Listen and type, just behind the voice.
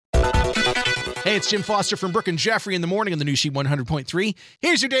Hey, it's Jim Foster from Brooke and Jeffrey in the morning on the new She 100.3.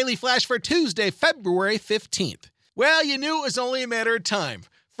 Here's your daily flash for Tuesday, February 15th. Well, you knew it was only a matter of time.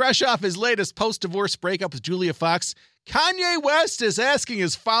 Fresh off his latest post-divorce breakup with Julia Fox, Kanye West is asking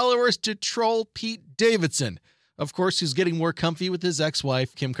his followers to troll Pete Davidson. Of course, he's getting more comfy with his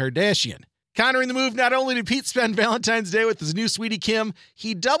ex-wife, Kim Kardashian. Countering the move, not only did Pete spend Valentine's Day with his new sweetie Kim,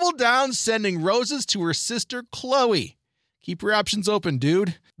 he doubled down sending roses to her sister Khloe. Keep your options open,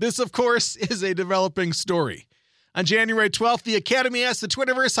 dude. This, of course, is a developing story. On January 12th, the Academy asked the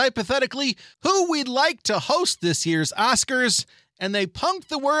Twitterverse hypothetically who we'd like to host this year's Oscars, and they punked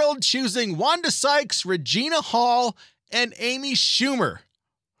the world choosing Wanda Sykes, Regina Hall, and Amy Schumer.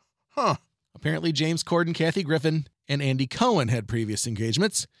 Apparently James Corden, Kathy Griffin, and Andy Cohen had previous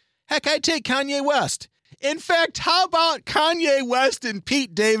engagements. Heck, I'd take Kanye West. In fact, how about Kanye West and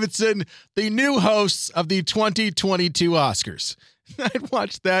Pete Davidson, the new hosts of the 2022 Oscars? I'd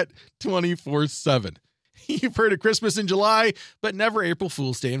watch that 24/7. You've heard of Christmas in July, but never April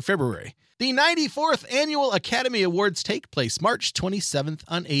Fool's Day in February. The 94th Annual Academy Awards take place March 27th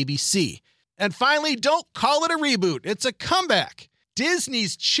on ABC. And finally, don't call it a reboot. It's a comeback.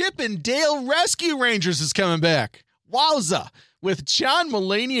 Disney's Chip and Dale Rescue Rangers is coming back. Wowza! With John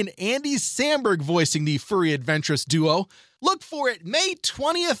Mulaney and Andy Samberg voicing the furry adventurous duo. Look for it May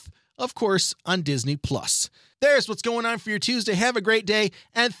 20th, of course, on Disney+. There's what's going on for your Tuesday. Have a great day,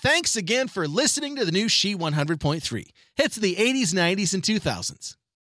 and thanks again for listening to the new She 100.3. Hits of the 80s, 90s, and 2000s.